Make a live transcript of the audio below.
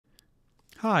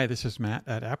Hi, this is Matt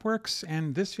at AppWorks,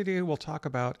 and this video will talk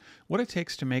about what it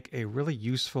takes to make a really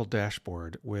useful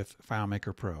dashboard with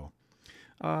FileMaker Pro.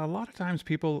 A lot of times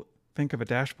people think of a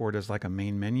dashboard as like a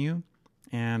main menu,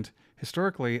 and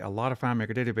historically a lot of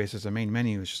FileMaker databases, a main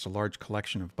menu is just a large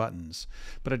collection of buttons.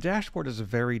 But a dashboard is a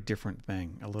very different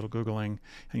thing. A little Googling,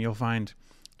 and you'll find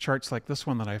charts like this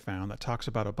one that I found that talks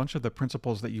about a bunch of the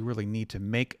principles that you really need to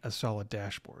make a solid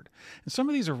dashboard. And some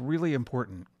of these are really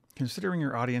important. Considering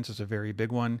your audience is a very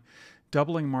big one,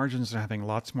 doubling margins and having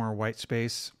lots more white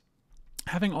space,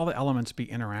 having all the elements be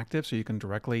interactive so you can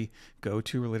directly go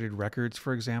to related records,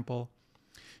 for example,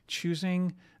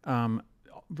 choosing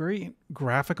very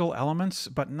graphical elements,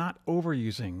 but not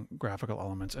overusing graphical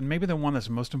elements. And maybe the one that's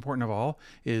most important of all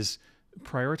is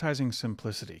prioritizing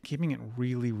simplicity, keeping it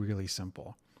really, really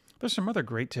simple. There's some other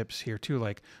great tips here too,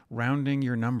 like rounding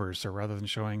your numbers. So rather than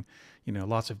showing,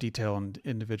 lots of detail and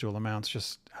individual amounts,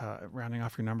 just rounding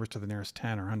off your numbers to the nearest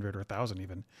 10 or 100 or 1,000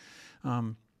 even.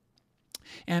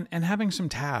 And having some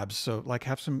tabs. So like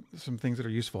have some things that are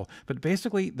useful. But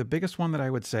basically the biggest one that I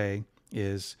would say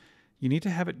is you need to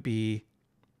have it be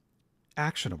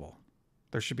actionable.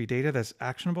 There should be data that's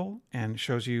actionable and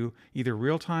shows you either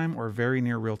real-time or very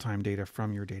near real-time data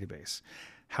from your database.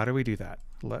 How do we do that?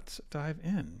 Let's dive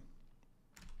in.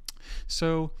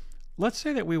 So let's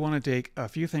say that we want to take a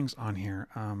few things on here,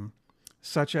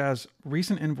 such as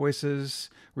recent invoices,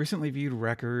 recently viewed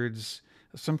records,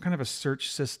 some kind of a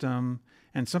search system,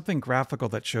 and something graphical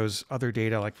that shows other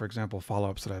data, like, for example,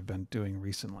 follow-ups that I've been doing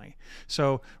recently.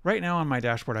 So right now on my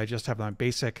dashboard, I just have my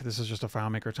basic, this is just a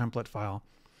FileMaker template file,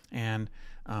 and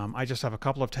I just have a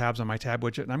couple of tabs on my tab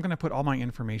widget, and I'm going to put all my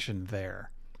information there.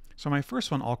 So my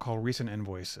first one I'll call recent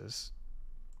invoices.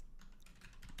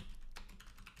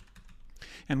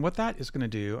 And what that is going to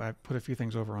do, I've put a few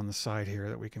things over on the side here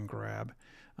that we can grab.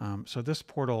 So this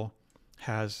portal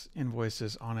has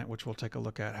invoices on it, which we'll take a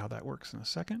look at how that works in a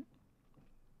second.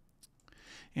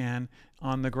 And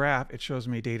on the graph, it shows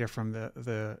me data from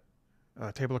the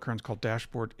table of currents called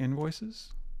dashboard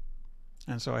invoices.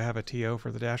 And so I have a TO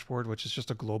for the dashboard, which is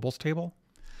just a globals table.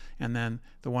 And then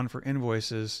the one for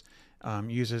invoices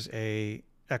uses a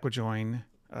equijoin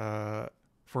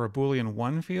for a Boolean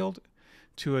 1 field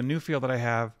to a new field that I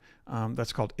have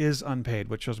that's called is unpaid,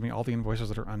 which shows me all the invoices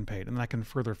that are unpaid. And then I can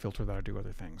further filter that or do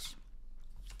other things.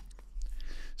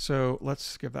 So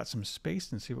let's give that some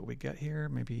space and see what we get here.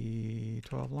 Maybe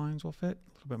 12 lines will fit.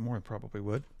 A little bit more probably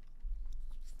would.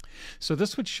 So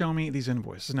this would show me these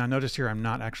invoices. Now notice here I'm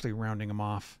not actually rounding them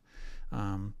off.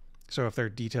 So if they're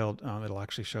detailed, it'll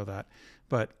actually show that.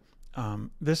 But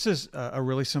this is a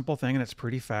really simple thing, and it's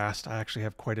pretty fast. I actually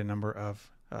have quite a number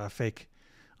of fake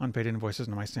unpaid invoices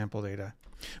in my sample data.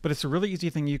 But it's a really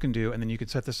easy thing you can do, and then you could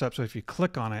set this up so if you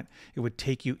click on it, it would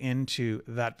take you into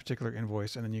that particular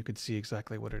invoice, and then you could see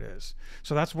exactly what it is.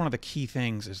 So that's one of the key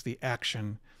things, is the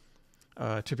action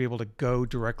to be able to go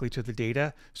directly to the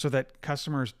data so that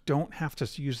customers don't have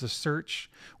to use the search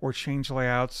or change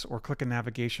layouts or click a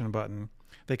navigation button.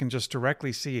 They can just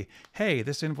directly see, hey,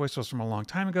 this invoice was from a long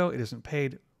time ago. It isn't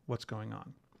paid. What's going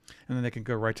on? And then they can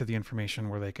go right to the information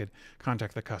where they could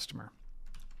contact the customer.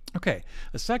 Okay,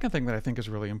 the second thing that I think is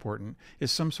really important is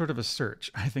some sort of a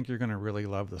search. I think you're going to really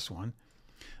love this one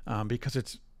because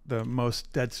it's the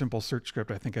most dead simple search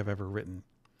script I think I've ever written.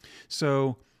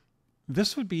 So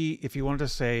this would be if you wanted to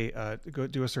say, go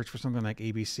do a search for something like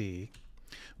ABC.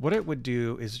 What it would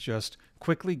do is just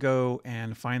quickly go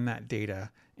and find that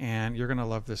data, and you're going to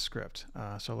love this script.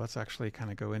 So let's actually kind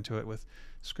of go into it with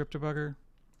script debugger.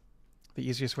 The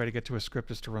easiest way to get to a script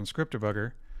is to run script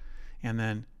debugger and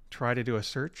then try to do a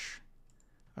search.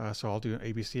 So I'll do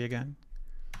ABC again.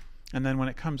 And then when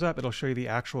it comes up, it'll show you the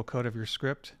actual code of your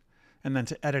script. And then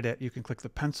to edit it, you can click the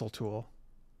pencil tool,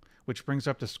 which brings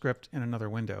up the script in another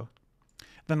window.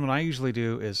 Then what I usually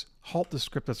do is halt the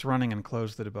script that's running and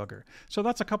close the debugger. So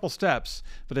that's a couple steps,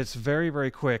 but it's very, very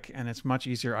quick, and it's much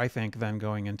easier, I think, than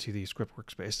going into the script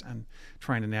workspace and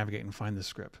trying to navigate and find the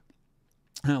script.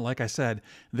 Like I said,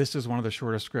 this is one of the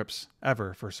shortest scripts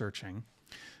ever for searching.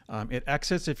 It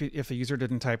exits if the user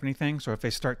didn't type anything. So if they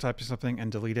start typing something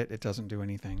and delete it, it doesn't do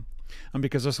anything.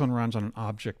 Because this one runs on an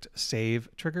object save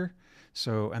trigger.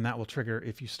 And that will trigger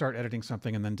if you start editing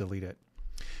something and then delete it.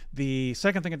 The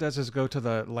second thing it does is go to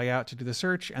the layout to do the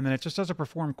search, and then it just does a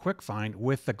perform quick find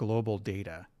with the global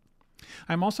data.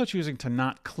 I'm also choosing to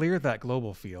not clear that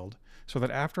global field so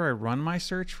that after I run my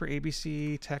search for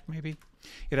ABC tech maybe,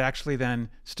 it actually then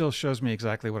still shows me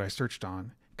exactly what I searched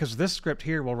on. Because this script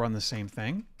here will run the same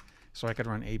thing. So I could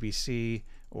run ABC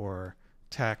or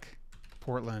tech,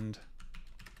 Portland.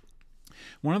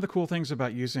 One of the cool things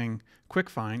about using Quick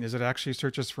Find is it actually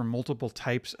searches for multiple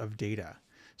types of data.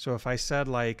 So if I said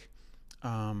like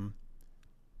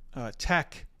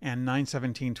tech and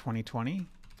 9/17/2020,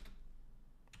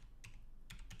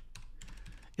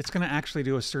 it's going to actually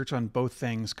do a search on both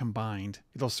things combined.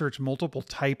 It'll search multiple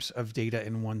types of data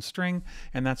in one string,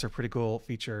 and that's a pretty cool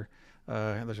feature.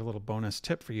 There's a little bonus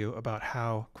tip for you about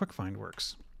how Quick Find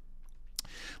works.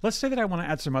 Let's say that I want to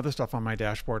add some other stuff on my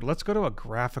dashboard. Let's go to a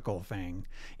graphical thing.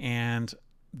 And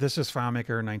this is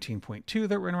FileMaker 19.2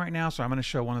 that we're in right now. So I'm going to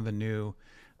show one of the new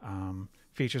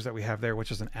features that we have there, which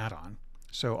is an add-on.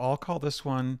 So I'll call this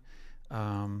one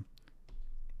like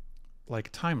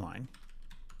timeline.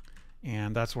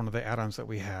 And that's one of the add-ons that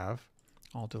we have.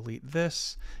 I'll delete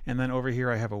this. And then over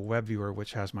here I have a web viewer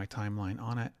which has my timeline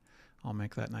on it. I'll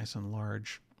make that nice and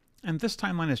large. And this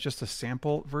timeline is just a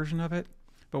sample version of it.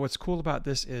 But what's cool about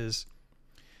this is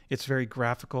it's very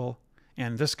graphical.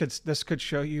 And this could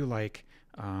show you like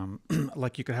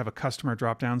you could have a customer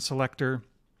drop-down selector,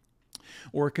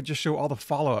 or it could just show all the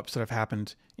follow-ups that have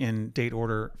happened in date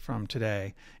order from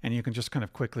today, and you can just kind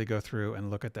of quickly go through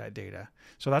and look at that data.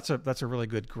 So that's a really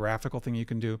good graphical thing you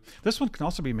can do. This one can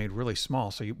also be made really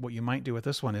small. So what you might do with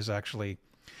this one is actually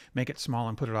make it small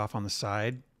and put it off on the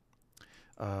side,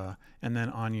 and then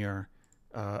on your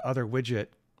other widget,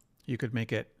 you could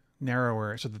make it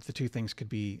narrower so that the two things could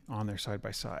be on there side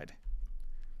by side.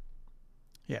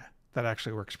 Yeah, that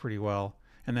actually works pretty well.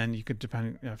 And then you could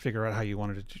figure out how you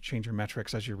wanted to change your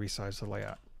metrics as you resize the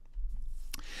layout.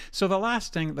 So the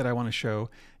last thing that I want to show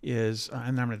is,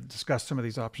 and I'm going to discuss some of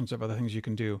these options of other things you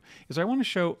can do, is I want to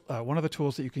show one of the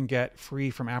tools that you can get free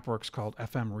from AppWorks called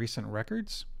FM Recent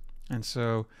Records. And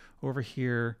so over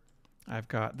here, I've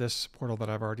got this portal that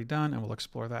I've already done, and we'll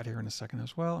explore that here in a second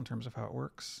as well in terms of how it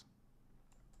works.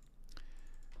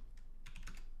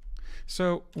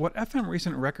 So what FM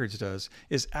Recent Records does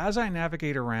is as I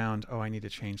navigate around, oh, I need to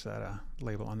change that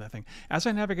label on that thing. As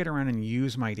I navigate around and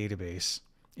use my database,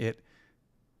 it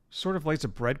sort of lays a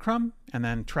breadcrumb and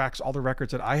then tracks all the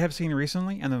records that I have seen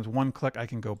recently, and then with one click I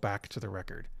can go back to the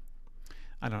record.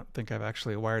 I don't think I've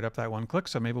actually wired up that one click,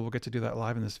 so maybe we'll get to do that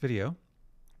live in this video.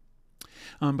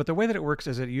 But the way that it works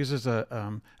is it uses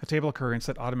a table occurrence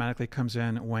that automatically comes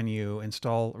in when you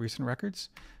install recent records.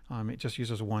 It just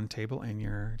uses one table in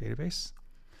your database,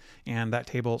 and that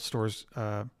table stores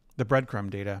the breadcrumb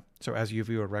data. So as you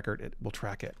view a record, it will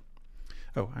track it.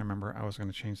 Oh, I remember I was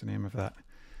going to change the name of that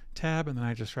tab, and then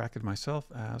I distracted myself,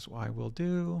 as I will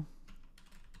do.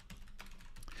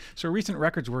 So recent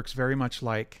records works very much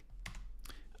like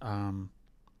a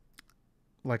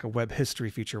web history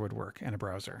feature would work in a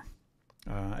browser.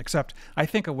 Except I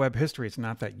think a web history is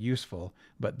not that useful,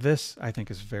 but this I think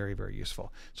is very, very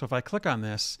useful. So if I click on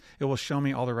this, it will show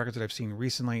me all the records that I've seen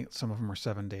recently. Some of them were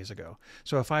 7 days ago.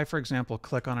 So if I, for example,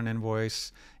 click on an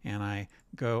invoice and I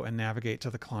go and navigate to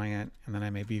the client, and then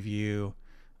I maybe view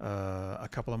a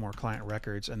couple of more client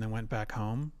records and then went back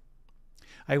home,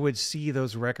 I would see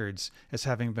those records as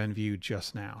having been viewed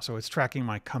just now. So it's tracking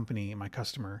my company, my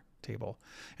customer table.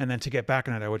 And then to get back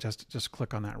on it, I would just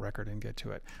click on that record and get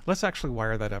to it. Let's actually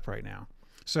wire that up right now.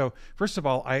 So first of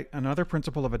all, another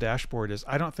principle of a dashboard is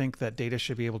I don't think that data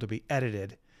should be able to be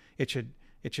edited. It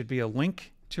should be a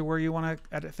link to where you want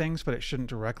to edit things, but it shouldn't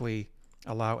directly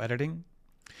allow editing.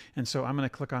 And so I'm going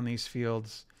to click on these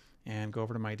fields and go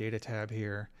over to my data tab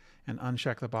here and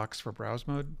uncheck the box for browse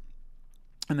mode.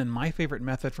 And then my favorite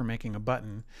method for making a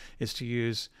button is to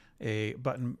use a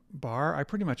button bar. I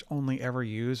pretty much only ever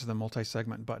use the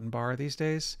multi-segment button bar these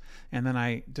days. And then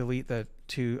I delete the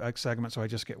 2 segments, so I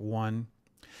just get one.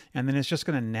 And then it's just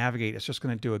going to navigate. It's just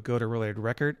going to do a go to related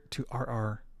record to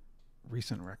RR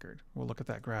recent record. We'll look at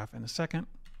that graph in a second.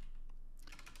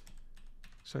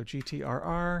 So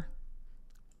GTRR.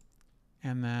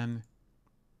 And then,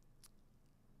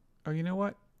 oh, you know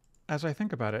what? As I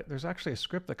think about it, there's actually a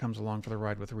script that comes along for the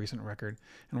ride with a recent record,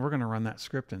 and we're going to run that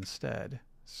script instead.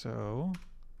 So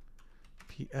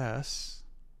PS,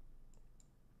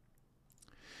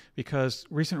 because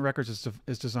recent records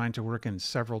is designed to work in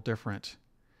several different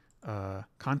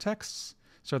contexts.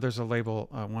 So there's a label,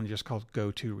 one just called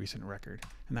Go to Recent Record,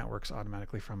 and that works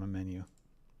automatically from a menu.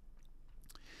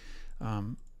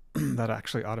 That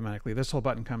actually automatically, this whole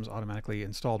button comes automatically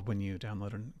installed when you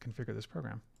download and configure this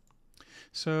program.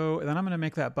 So then I'm going to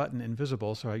make that button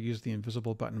invisible. So I use the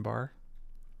invisible button bar,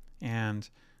 and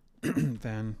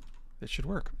then it should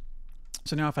work.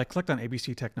 So now if I clicked on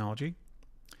ABC Technology,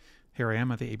 here I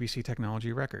am at the ABC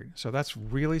Technology record. So that's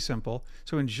really simple.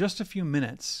 So in just a few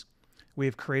minutes,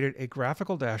 we've created a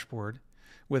graphical dashboard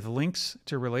with links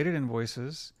to related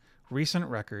invoices, recent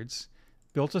records,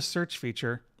 built a search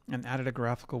feature, and added a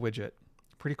graphical widget.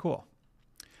 Pretty cool.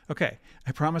 Okay,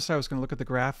 I promised I was going to look at the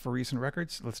graph for recent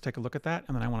records. Let's take a look at that.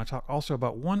 And then I want to talk also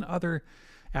about one other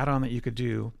add-on that you could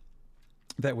do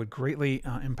that would greatly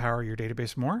empower your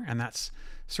database more, and that's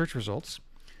search results.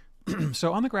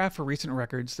 So on the graph for recent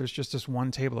records, there's just this one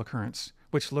table occurrence,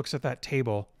 which looks at that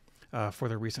table for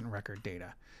the recent record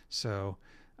data. So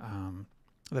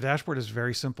the dashboard is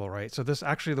very simple, right? So this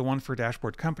actually, the one for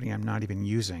dashboard company, I'm not even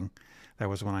using. That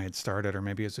was when I had started, or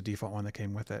maybe it's a default one that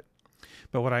came with it.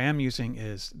 But what I am using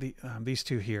is these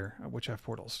two here, which have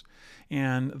portals.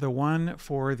 And the one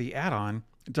for the add-on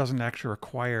doesn't actually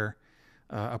require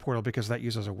a portal because that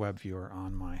uses a web viewer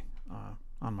on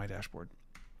my dashboard.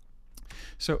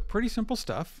 So pretty simple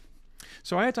stuff.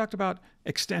 So I had talked about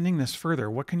extending this further.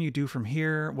 What can you do from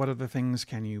here? What other things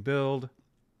can you build?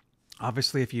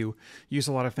 Obviously, if you use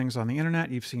a lot of things on the internet,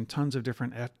 you've seen tons of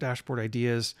different dashboard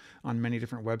ideas on many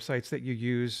different websites that you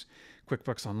use.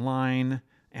 QuickBooks Online,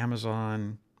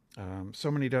 Amazon,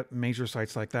 so many major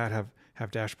sites like that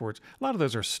have dashboards. A lot of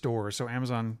those are stores, so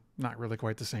Amazon, not really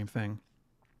quite the same thing.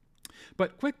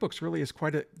 But QuickBooks really is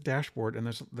quite a dashboard, and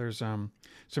there's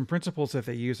some principles that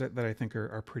they use that I think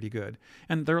are pretty good.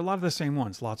 And there are a lot of the same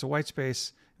ones, lots of white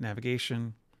space,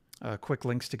 navigation, quick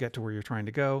links to get to where you're trying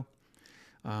to go.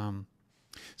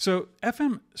 So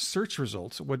FM search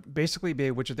results would basically be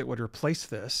a widget that would replace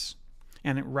this.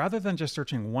 And rather than just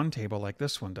searching one table like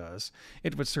this one does,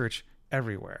 it would search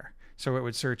everywhere. So it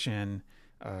would search in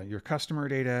your customer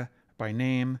data by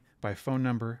name, by phone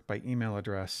number, by email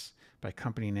address, by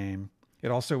company name. It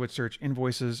also would search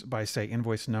invoices by, say,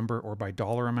 invoice number or by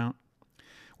dollar amount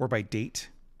or by date.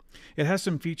 It has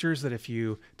some features that if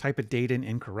you type a date in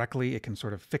incorrectly, it can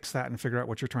sort of fix that and figure out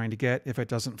what you're trying to get if it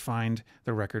doesn't find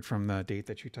the record from the date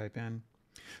that you type in.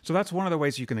 So that's one of the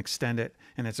ways you can extend it,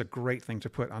 and it's a great thing to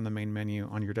put on the main menu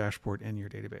on your dashboard in your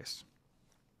database.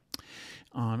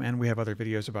 And we have other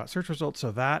videos about search results,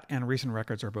 so that and recent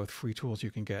records are both free tools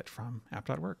you can get from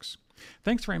app.works.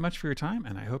 Thanks very much for your time,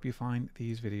 and I hope you find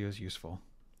these videos useful.